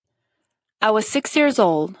I was 6 years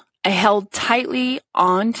old. I held tightly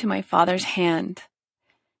on to my father's hand.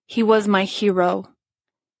 He was my hero.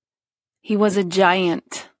 He was a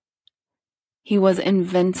giant. He was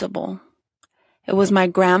invincible. It was my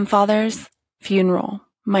grandfather's funeral,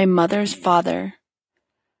 my mother's father.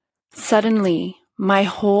 Suddenly, my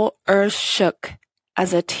whole earth shook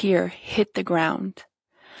as a tear hit the ground.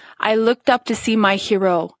 I looked up to see my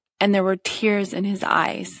hero, and there were tears in his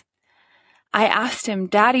eyes. I asked him,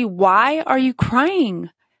 "Daddy, why are you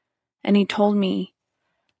crying?" And he told me,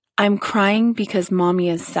 "I'm crying because Mommy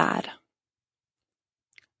is sad."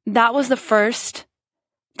 That was the first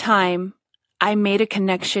time I made a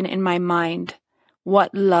connection in my mind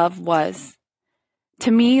what love was.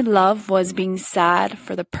 To me, love was being sad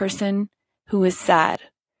for the person who is sad.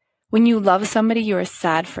 When you love somebody, you are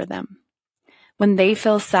sad for them. When they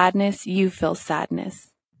feel sadness, you feel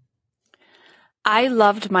sadness. I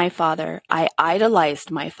loved my father. I idolized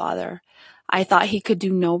my father. I thought he could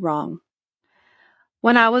do no wrong.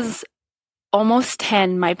 When I was almost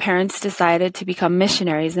 10, my parents decided to become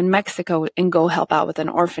missionaries in Mexico and go help out with an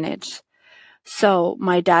orphanage. So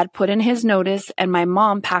my dad put in his notice and my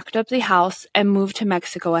mom packed up the house and moved to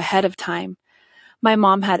Mexico ahead of time. My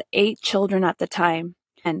mom had 8 children at the time.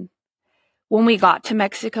 And when we got to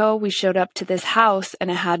Mexico, we showed up to this house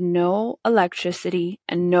and it had no electricity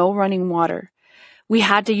and no running water. We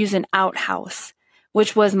had to use an outhouse,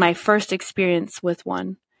 which was my first experience with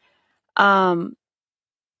one.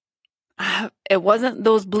 It wasn't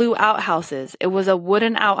those blue outhouses. It was a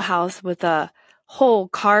wooden outhouse with a hole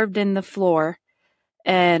carved in the floor.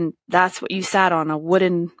 And that's what you sat on, a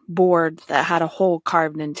wooden board that had a hole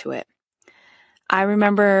carved into it. I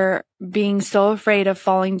remember being so afraid of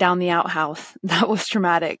falling down the outhouse. That was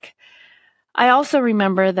traumatic. I also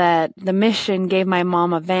remember that the mission gave my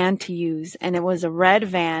mom a van to use, and it was a red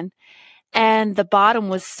van, and the bottom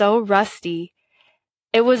was so rusty.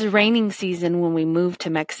 It was raining season when we moved to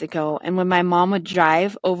Mexico, and when my mom would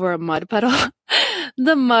drive over a mud puddle,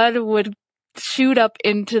 the mud would shoot up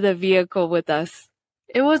into the vehicle with us.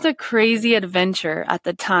 It was a crazy adventure at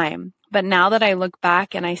the time, but now that I look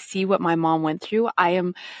back and I see what my mom went through,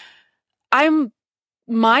 I'm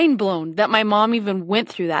mind blown that my mom even went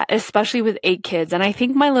through that, especially with 8 kids. And I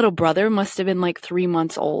think my little brother must have been like 3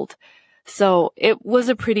 months old. So it was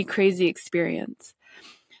a pretty crazy experience.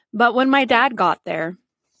 But when my dad got there,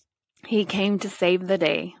 he came to save the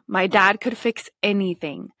day. My dad could fix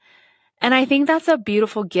anything. And I think that's a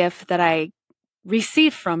beautiful gift that I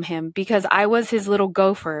received from him because I was his little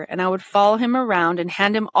gopher and I would follow him around and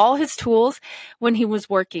hand him all his tools when he was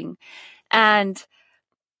working. And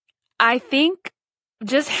I think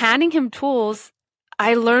just handing him tools,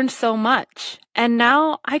 I learned so much. And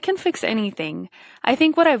now I can fix anything. I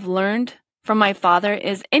think what I've learned from my father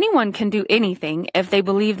is anyone can do anything if they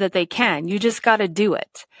believe that they can. You just got to do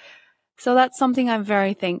it. So that's something I'm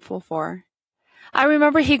very thankful for. I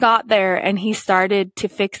remember he got there and he started to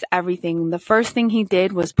fix everything. The first thing he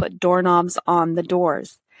did was put doorknobs on the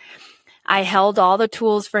doors. I held all the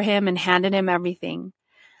tools for him and handed him everything.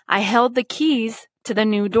 I held the keys to the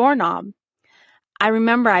new doorknob. I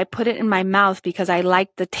remember I put it in my mouth because I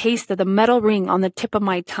liked the taste of the metal ring on the tip of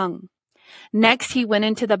my tongue. Next, he went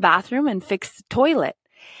into the bathroom and fixed the toilet.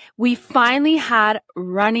 We finally had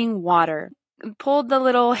running water. Pulled the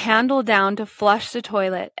little handle down to flush the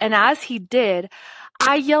toilet. And as he did,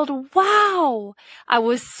 I yelled, "Wow!" I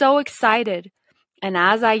was so excited. And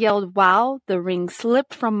as I yelled, "Wow," the ring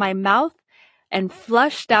slipped from my mouth and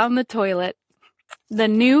flushed down the toilet. The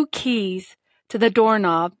new keys to the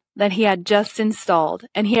doorknob that he had just installed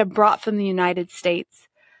and he had brought from the United States.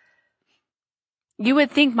 You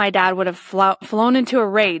would think my dad would have flown into a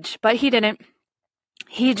rage, but he didn't.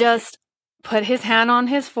 He just put his hand on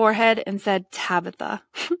his forehead and said, "Tabitha."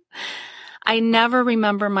 I never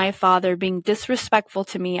remember my father being disrespectful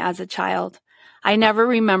to me as a child. I never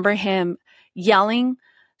remember him yelling,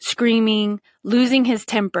 screaming, losing his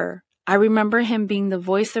temper. I remember him being the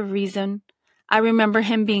voice of reason. I remember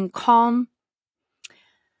him being calm.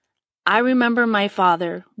 I remember my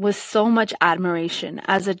father with so much admiration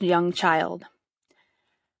as a young child.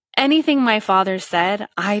 Anything my father said,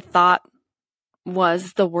 I thought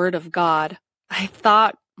was the word of God. I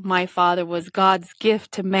thought my father was God's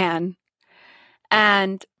gift to man.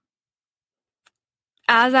 And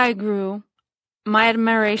as I grew, my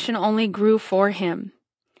admiration only grew for him.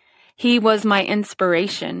 He was my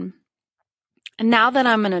inspiration. And now that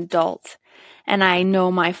I'm an adult and I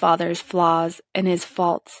know my father's flaws and his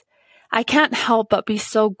faults, I can't help but be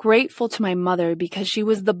so grateful to my mother because she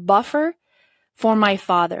was the buffer for my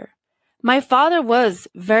father. My father was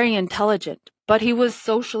very intelligent, but he was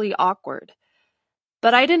socially awkward.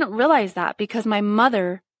 But I didn't realize that because my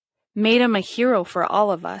mother made him a hero for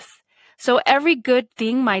all of us. So every good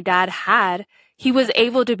thing my dad had, he was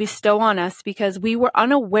able to bestow on us because we were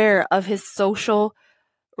unaware of his social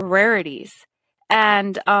rarities.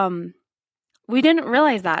 And we didn't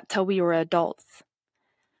realize that till we were adults.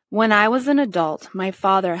 When I was an adult, my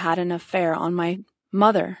father had an affair on my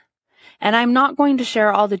mother. And I'm not going to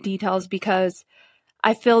share all the details because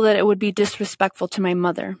I feel that it would be disrespectful to my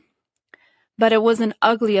mother. But it was an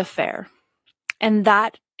ugly affair. And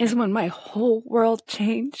that is when my whole world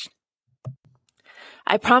changed.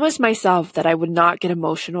 I promised myself that I would not get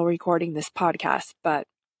emotional recording this podcast, but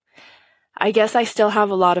I guess I still have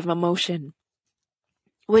a lot of emotion,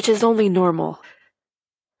 which is only normal.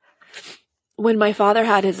 When my father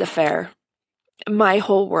had his affair, my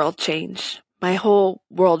whole world changed. My whole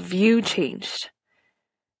worldview changed.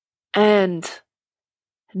 And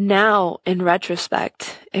now, in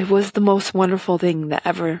retrospect, it was the most wonderful thing that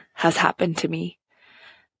ever has happened to me.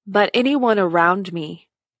 But anyone around me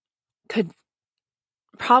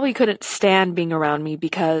probably couldn't stand being around me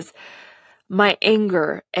because my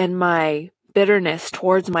anger and my bitterness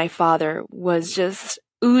towards my father was just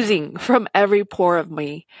oozing from every pore of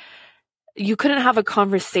me. You couldn't have a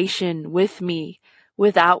conversation with me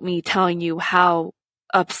without me telling you how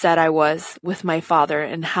upset I was with my father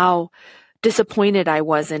and how disappointed I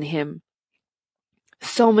was in him.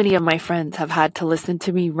 So many of my friends have had to listen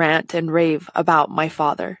to me rant and rave about my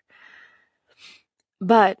father.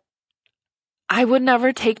 But I would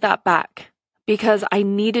never take that back because I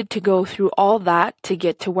needed to go through all that to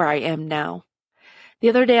get to where I am now. The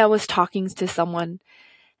other day I was talking to someone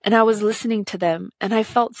and I was listening to them and I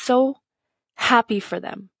felt so happy for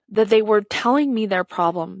them that they were telling me their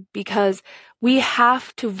problem because we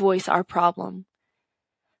have to voice our problem.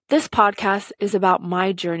 This podcast is about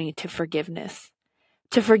my journey to forgiveness,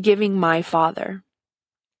 to forgiving my father.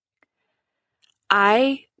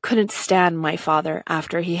 I couldn't stand my father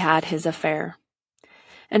after he had his affair.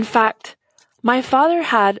 In fact, my father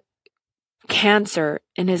had cancer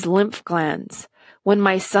in his lymph glands when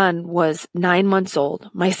my son was 9 months old.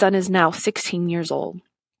 My son is now 16 years old.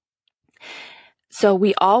 So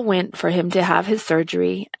we all went for him to have his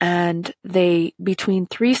surgery, and between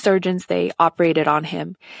 3 surgeons, they operated on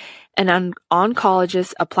him. An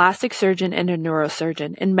oncologist, a plastic surgeon, and a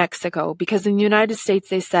neurosurgeon in Mexico, because in the United States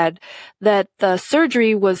they said that the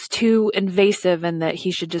surgery was too invasive and that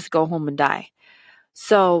he should just go home and die.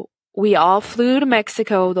 So we all flew to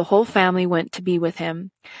Mexico. The whole family went to be with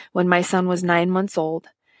him when my son was 9 months old.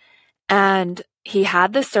 And he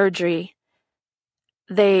had the surgery.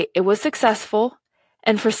 It was successful.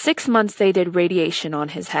 And for 6 months, they did radiation on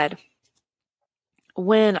his head.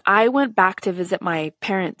 When I went back to visit my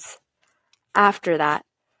parents after that,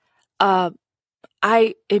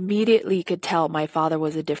 I immediately could tell my father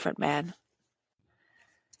was a different man.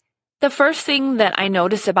 The first thing that I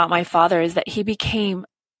noticed about my father is that he became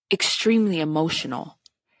extremely emotional.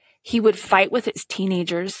 He would fight with his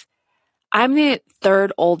teenagers. I'm the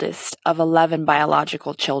 3rd oldest of 11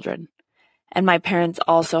 biological children, and my parents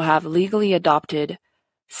also have legally adopted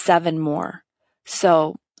 7 more.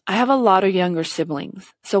 So I have a lot of younger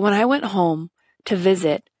siblings. So when I went home to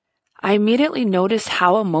visit, I immediately noticed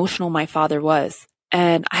how emotional my father was,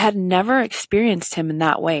 and I had never experienced him in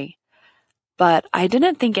that way. But I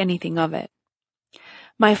didn't think anything of it.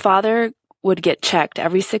 My father would get checked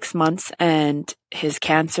every 6 months and his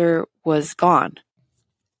cancer was gone.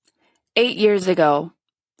 8 years ago,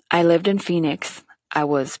 I lived in Phoenix. I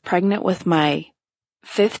was pregnant with my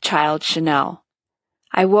 5th child, Chanel.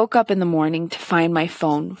 I woke up in the morning to find my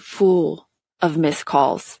phone full of missed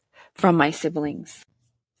calls from my siblings.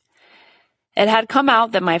 It had come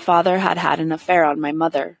out that my father had had an affair on my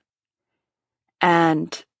mother,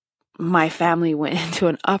 and my family went into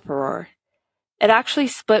an uproar. It actually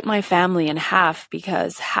split my family in half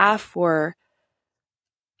because half were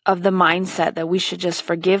of the mindset that we should just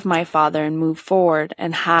forgive my father and move forward,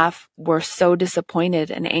 and half were so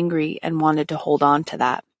disappointed and angry and wanted to hold on to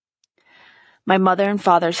that. My mother and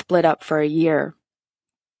father split up for a year,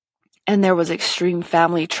 and there was extreme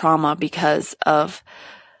family trauma because of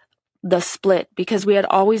the split, because we had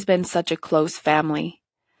always been such a close family.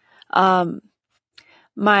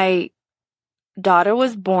 My daughter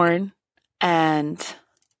was born and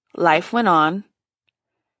life went on,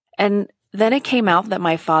 and then it came out that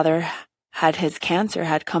my father had his cancer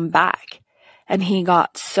had come back, and he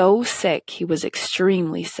got so sick. He was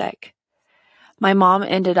extremely sick. My mom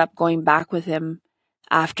ended up going back with him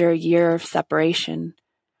after a year of separation.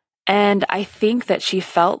 And I think that she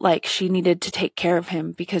felt like she needed to take care of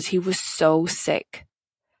him because he was so sick.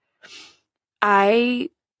 I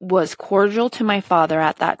was cordial to my father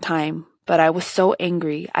at that time, but I was so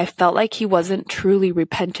angry. I felt like he wasn't truly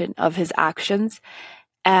repentant of his actions,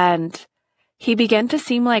 and he began to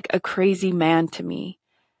seem like a crazy man to me.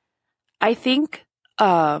 I think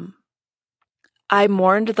I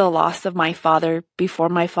mourned the loss of my father before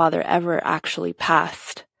my father ever actually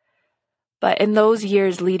passed. But in those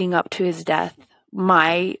years leading up to his death,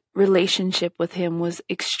 my relationship with him was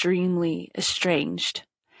extremely estranged.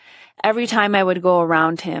 Every time I would go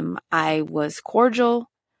around him, I was cordial,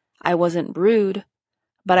 I wasn't rude,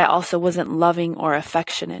 but I also wasn't loving or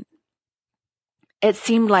affectionate. It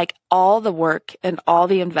seemed like all the work and all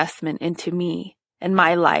the investment into me and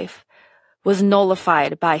my life was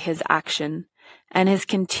nullified by his action and his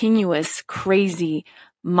continuous crazy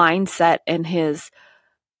mindset and his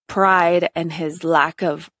pride and his lack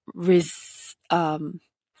of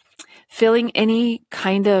feeling any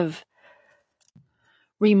kind of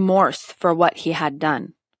remorse for what he had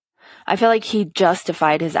done. I feel like he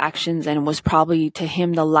justified his actions and it was probably to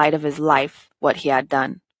him the light of his life, what he had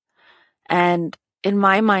done. And in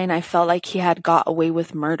my mind, I felt like he had got away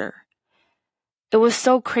with murder. It was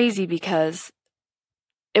so crazy because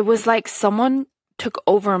it was like someone took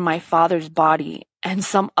over my father's body and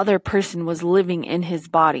some other person was living in his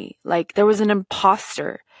body. Like there was an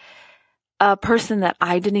imposter, a person that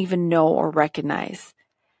I didn't even know or recognize.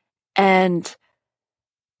 And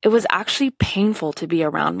it was actually painful to be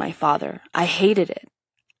around my father. I hated it.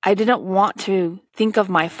 I didn't want to think of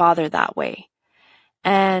my father that way.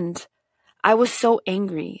 And I was so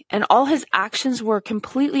angry, and all his actions were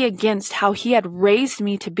completely against how he had raised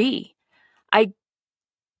me to be. I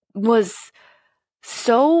was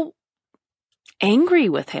so angry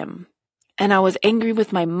with him, and I was angry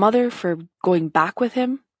with my mother for going back with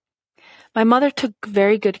him. My mother took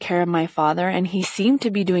very good care of my father, and he seemed to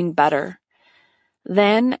be doing better.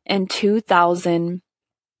 Then in 2019,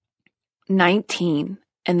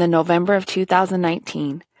 in the November of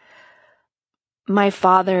 2019, my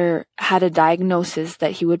father had a diagnosis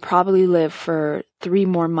that he would probably live for 3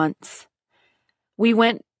 more months. We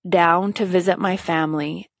went down to visit my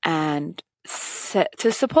family and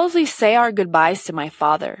to supposedly say our goodbyes to my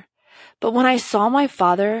father. But when I saw my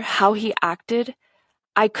father, how he acted,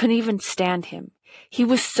 I couldn't even stand him. He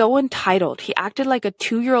was so entitled. He acted like a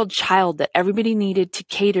 2-year-old child that everybody needed to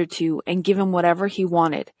cater to and give him whatever he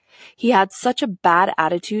wanted. He had such a bad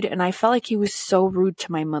attitude, and I felt like he was so rude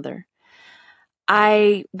to my mother.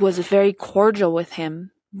 I was very cordial with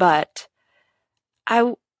him, but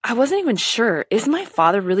I wasn't even sure. Is my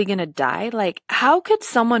father really going to die? Like, how could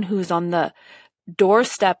someone who's on the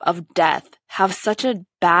doorstep of death have such a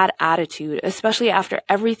bad attitude, especially after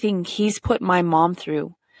everything he's put my mom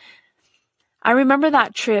through? I remember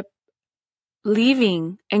that trip,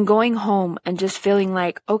 leaving and going home and just feeling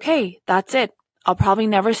like, okay, that's it. I'll probably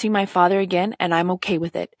never see my father again, and I'm okay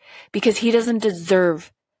with it because he doesn't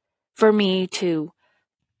deserve for me to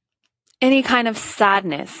any kind of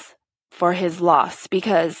sadness for his loss,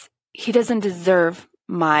 because he doesn't deserve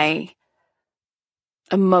my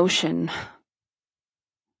emotion.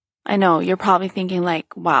 I know you're probably thinking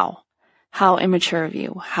like, wow, how immature of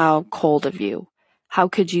you, how cold of you. How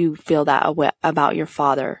could you feel that about your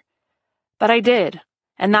father? But I did.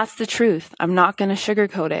 And that's the truth. I'm not going to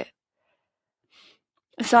sugarcoat it.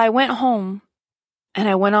 So I went home and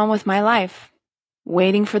I went on with my life,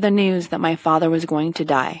 waiting for the news that my father was going to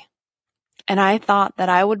die. And I thought that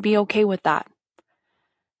I would be okay with that.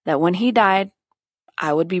 That when he died,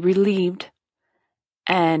 I would be relieved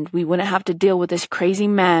and we wouldn't have to deal with this crazy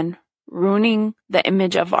man ruining the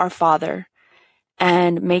image of our father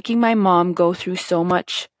and making my mom go through so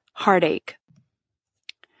much heartache.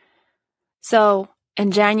 So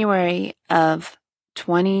in January of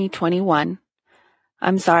 2021,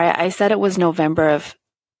 I'm sorry, I said it was November of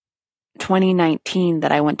 2019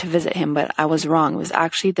 that I went to visit him, but I was wrong. It was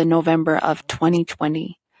actually the November of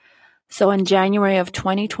 2020. So in January of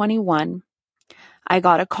 2021, I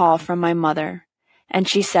got a call from my mother, and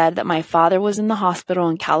she said that my father was in the hospital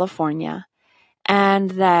in California and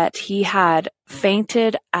that he had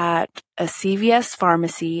fainted at a CVS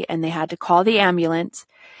pharmacy and they had to call the ambulance.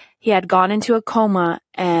 He had gone into a coma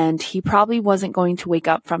and he probably wasn't going to wake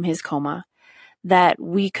up from his coma. That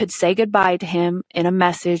we could say goodbye to him in a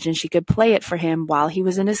message and she could play it for him while he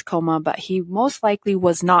was in his coma, but he most likely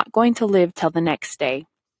was not going to live till the next day.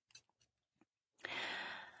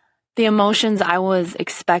 The emotions I was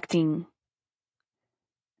expecting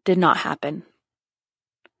did not happen.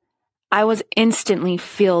 I was instantly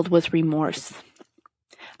filled with remorse.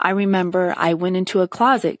 I remember I went into a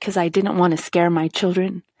closet because I didn't want to scare my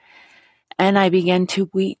children, and I began to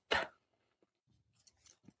weep.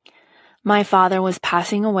 My father was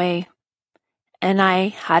passing away, and I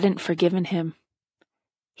hadn't forgiven him.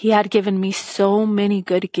 He had given me so many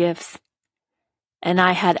good gifts, and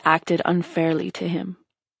I had acted unfairly to him.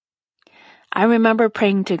 I remember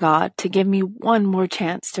praying to God to give me one more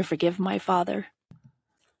chance to forgive my father.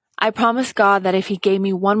 I promised God that if he gave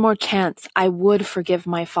me one more chance, I would forgive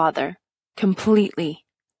my father completely.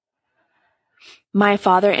 My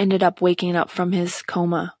father ended up waking up from his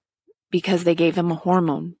coma because they gave him a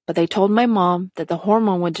hormone, but they told my mom that the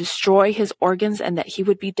hormone would destroy his organs and that he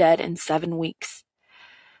would be dead in 7 weeks.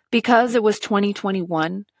 Because it was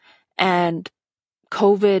 2021 and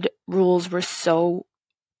COVID rules were so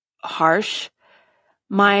harsh,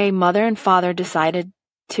 my mother and father decided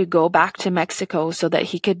to go back to Mexico so that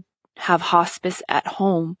he could have hospice at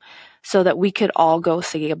home so that we could all go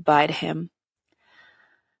say goodbye to him.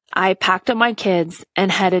 I packed up my kids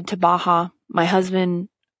and headed to Baja. My husband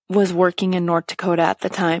was working in North Dakota at the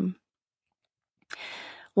time.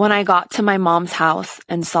 When I got to my mom's house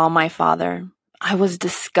and saw my father, I was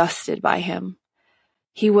disgusted by him.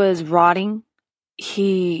 He was rotting.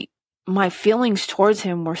 My feelings towards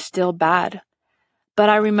him were still bad. But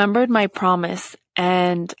I remembered my promise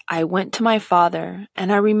and I went to my father,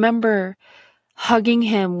 and I remember hugging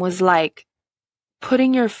him was like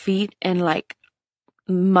putting your feet in like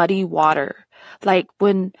muddy water, like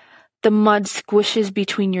when the mud squishes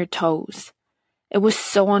between your toes. It was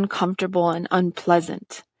so uncomfortable and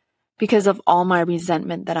unpleasant because of all my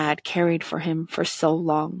resentment that I had carried for him for so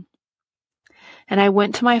long. And I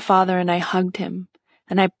went to my father and I hugged him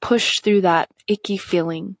and I pushed through that icky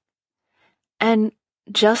feeling. And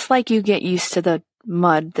just like you get used to the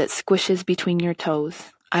mud that squishes between your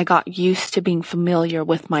toes, I got used to being familiar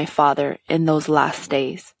with my father in those last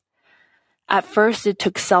days. At first, it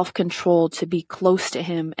took self-control to be close to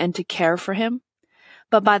him and to care for him.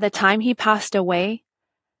 But by the time he passed away,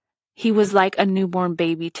 he was like a newborn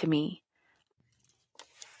baby to me.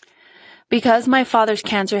 Because my father's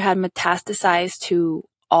cancer had metastasized to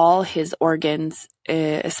all his organs,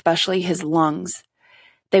 especially his lungs,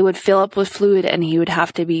 they would fill up with fluid and he would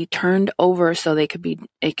have to be turned over so it could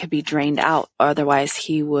be drained out. Otherwise,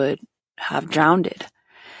 he would have drowned,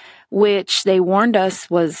 which they warned us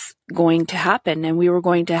was going to happen, and we were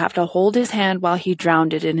going to have to hold his hand while he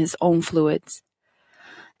drowned in his own fluids.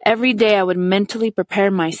 Every day I would mentally prepare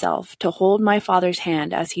myself to hold my father's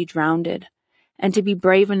hand as he drowned and to be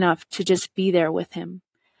brave enough to just be there with him.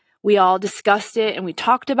 We all discussed it and we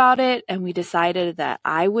talked about it, and we decided that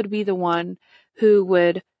I would be the one who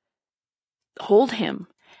would hold him.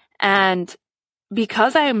 And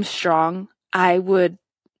because I am strong, I would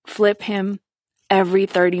flip him every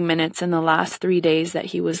 30 minutes in the last 3 days that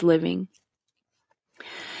he was living.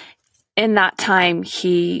 In that time,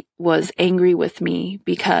 he was angry with me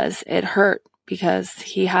because it hurt, because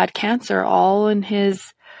he had cancer all in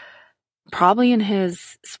probably in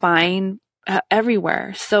his spine,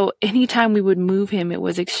 everywhere. So anytime we would move him, it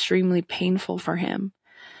was extremely painful for him.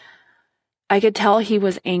 I could tell he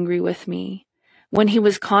was angry with me. When he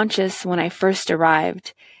was conscious, when I first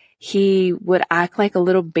arrived, he would act like a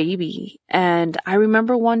little baby. And I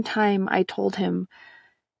remember one time I told him,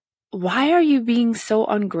 "Why are you being so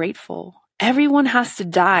ungrateful? Everyone has to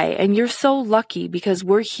die, and you're so lucky because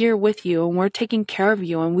we're here with you and we're taking care of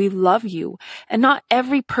you and we love you. And not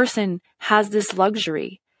every person has this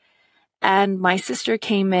luxury." And my sister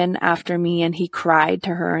came in after me and he cried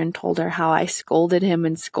to her and told her how I scolded him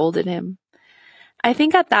and scolded him. I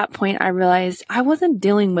think at that point I realized I wasn't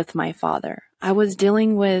dealing with my father. I was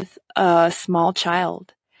dealing with a small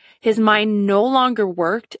child. His mind no longer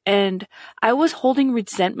worked, and I was holding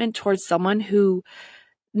resentment towards someone who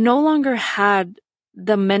no longer had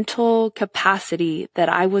the mental capacity that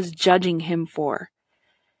I was judging him for.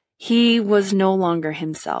 He was no longer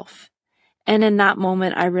himself. And in that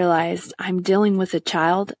moment, I realized I'm dealing with a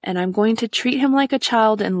child, and I'm going to treat him like a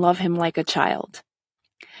child and love him like a child.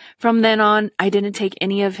 From then on, I didn't take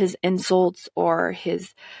any of his insults or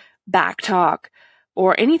his back talk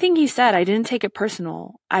or anything he said. I didn't take it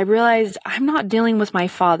personal. I realized I'm not dealing with my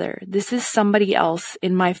father. This is somebody else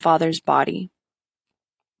in my father's body.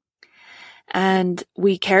 And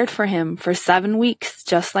we cared for him for 7 weeks,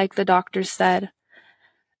 just like the doctors said.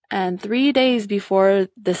 And 3 days before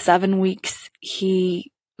the 7 weeks,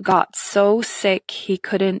 he got so sick he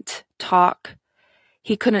couldn't talk.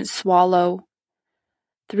 He couldn't swallow.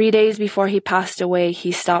 3 days before he passed away,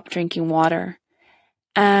 he stopped drinking water.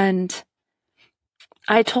 And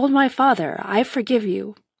I told my father, "I forgive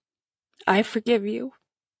you. I forgive you."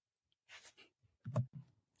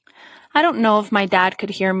 I don't know if my dad could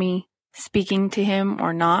hear me speaking to him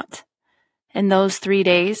or not in those 3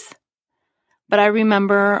 days, But I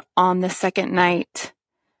remember on the second night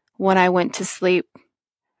when I went to sleep,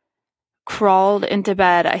 crawled into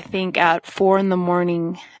bed, I think at 4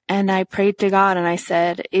 a.m, and I prayed to God and I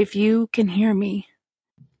said, if you can hear me,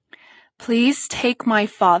 please take my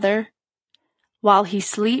father while he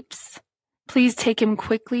sleeps. Please take him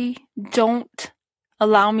quickly. Don't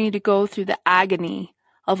allow me to go through the agony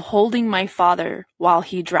of holding my father while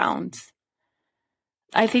he drowns.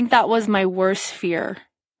 I think that was my worst fear.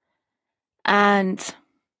 And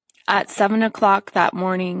at 7 o'clock that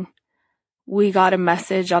morning, we got a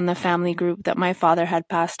message on the family group that my father had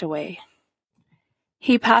passed away.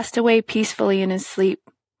 He passed away peacefully in his sleep.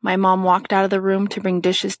 My mom walked out of the room to bring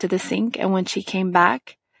dishes to the sink, and when she came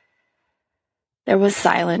back, there was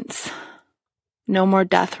silence. No more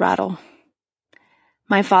death rattle.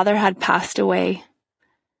 My father had passed away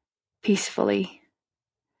peacefully.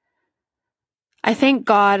 I thank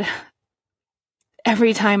God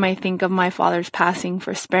every time I think of my father's passing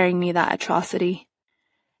for sparing me that atrocity.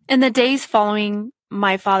 In the days following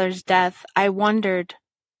my father's death, I wondered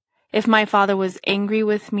if my father was angry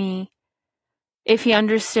with me, if he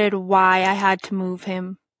understood why I had to move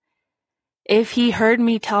him, if he heard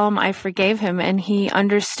me tell him I forgave him and he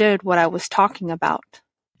understood what I was talking about.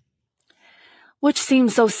 Which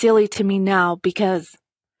seems so silly to me now because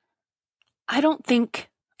I don't think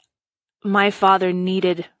my father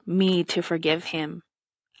needed me to forgive him.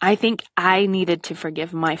 I think I needed to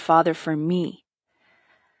forgive my father for me.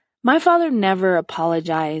 My father never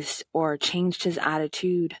apologized or changed his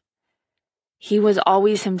attitude. He was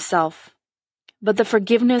always himself. But the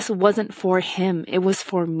forgiveness wasn't for him, it was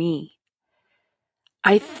for me.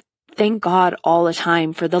 I thank God all the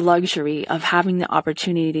time for the luxury of having the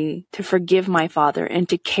opportunity to forgive my father and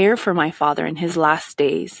to care for my father in his last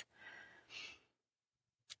days.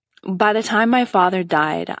 By the time my father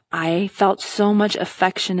died, I felt so much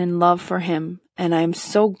affection and love for him, and I'm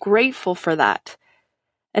so grateful for that.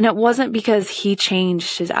 And it wasn't because he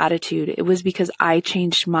changed his attitude, it was because I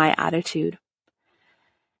changed my attitude.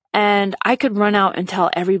 And I could run out and tell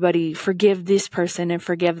everybody, forgive this person and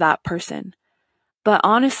forgive that person. But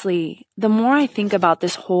honestly, the more I think about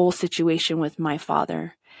this whole situation with my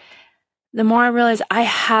father, the more I realize I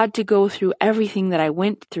had to go through everything that I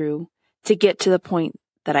went through to get to the point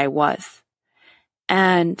that I was.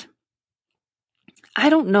 And I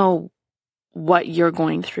don't know what you're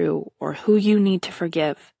going through or who you need to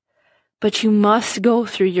forgive, but you must go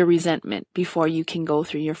through your resentment before you can go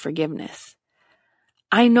through your forgiveness.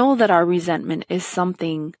 I know that our resentment is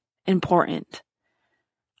something important.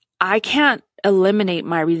 I can't eliminate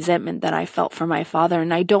my resentment that I felt for my father,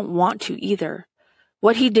 and I don't want to either.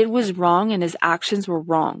 What he did was wrong, and his actions were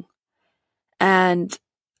wrong. And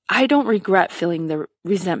I don't regret feeling the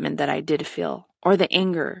resentment that I did feel, or the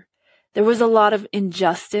anger. There was a lot of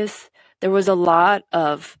injustice. There was a lot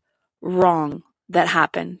of wrong that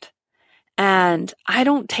happened. And I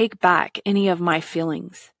don't take back any of my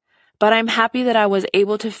feelings. But I'm happy that I was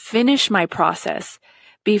able to finish my process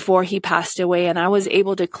before he passed away, and I was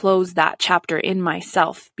able to close that chapter in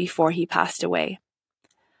myself before he passed away.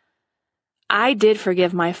 I did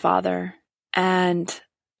forgive my father, and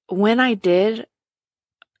when I did,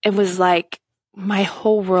 it was like my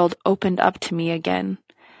whole world opened up to me again,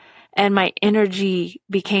 and my energy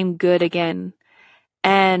became good again,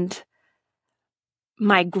 and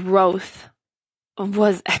my growth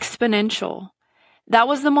was exponential. That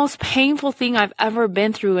was the most painful thing I've ever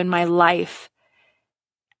been through in my life.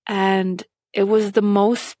 And it was the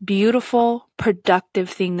most beautiful, productive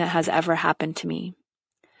thing that has ever happened to me.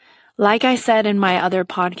 Like I said in my other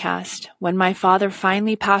podcast, when my father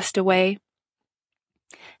finally passed away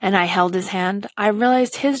and I held his hand, I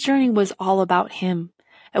realized his journey was all about him.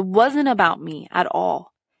 It wasn't about me at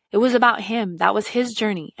all. It was about him. That was his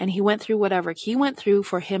journey. And he went through whatever he went through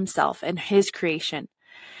for himself and his creation.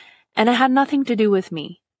 And it had nothing to do with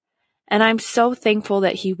me. And I'm so thankful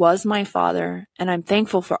that he was my father, and I'm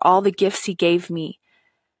thankful for all the gifts he gave me.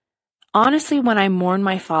 Honestly, when I mourn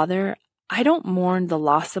my father, I don't mourn the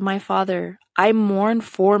loss of my father. I mourn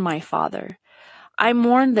for my father. I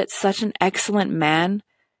mourn that such an excellent man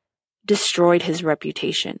destroyed his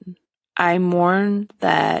reputation. I mourn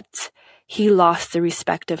that he lost the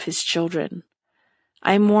respect of his children.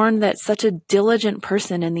 I mourn that such a diligent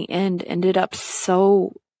person in the end ended up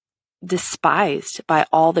so despised by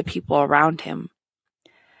all the people around him.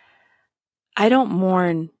 I don't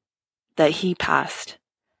mourn that he passed.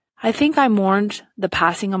 I think I mourned the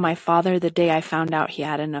passing of my father the day I found out he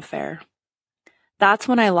had an affair. That's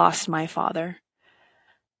when I lost my father.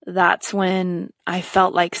 That's when I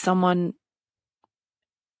felt like someone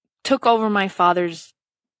took over my father's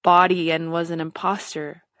body and was an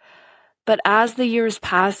imposter. But as the years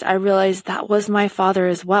passed, I realized that was my father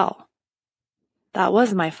as well. That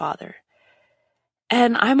was my father.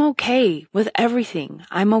 And I'm okay with everything.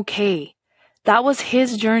 I'm okay. That was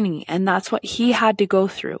his journey, and that's what he had to go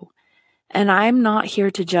through. And I'm not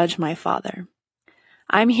here to judge my father.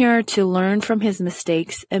 I'm here to learn from his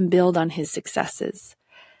mistakes and build on his successes.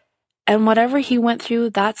 And whatever he went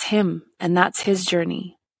through, that's him, and that's his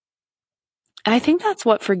journey. And I think that's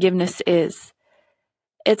what forgiveness is.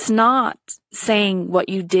 It's not saying what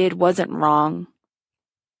you did wasn't wrong.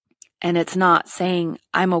 And it's not saying,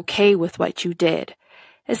 I'm okay with what you did.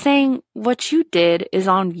 It's saying what you did is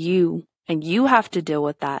on you, and you have to deal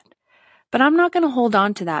with that. But I'm not going to hold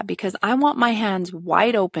on to that because I want my hands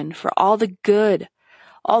wide open for all the good,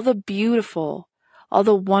 all the beautiful, all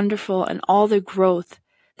the wonderful, and all the growth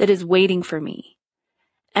that is waiting for me.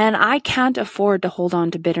 And I can't afford to hold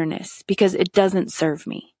on to bitterness because it doesn't serve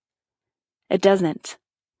me. It doesn't.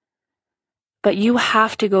 But you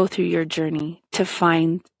have to go through your journey to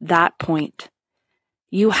find that point.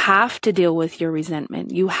 You have to deal with your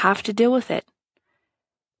resentment. You have to deal with it.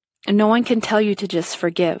 And no one can tell you to just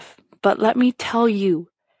forgive. But let me tell you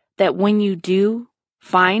that when you do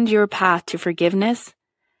find your path to forgiveness,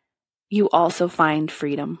 you also find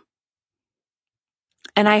freedom.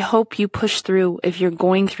 And I hope you push through if you're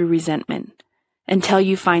going through resentment until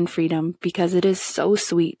you find freedom, because it is so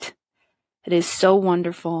sweet. It is so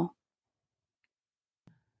wonderful.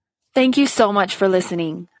 Thank you so much for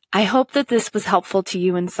listening. I hope that this was helpful to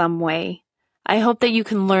you in some way. I hope that you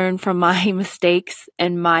can learn from my mistakes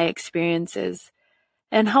and my experiences,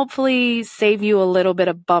 and hopefully save you a little bit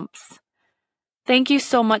of bumps. Thank you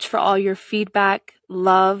so much for all your feedback,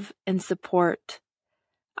 love, and support.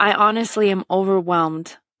 I honestly am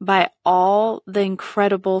overwhelmed by all the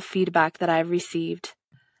incredible feedback that I've received.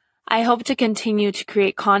 I hope to continue to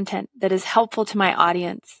create content that is helpful to my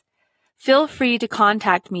audience. Feel free to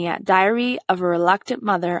contact me at Diary of a Reluctant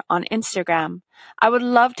Mother on Instagram. I would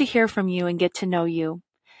love to hear from you and get to know you.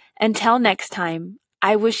 Until next time,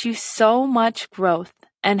 I wish you so much growth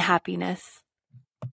and happiness.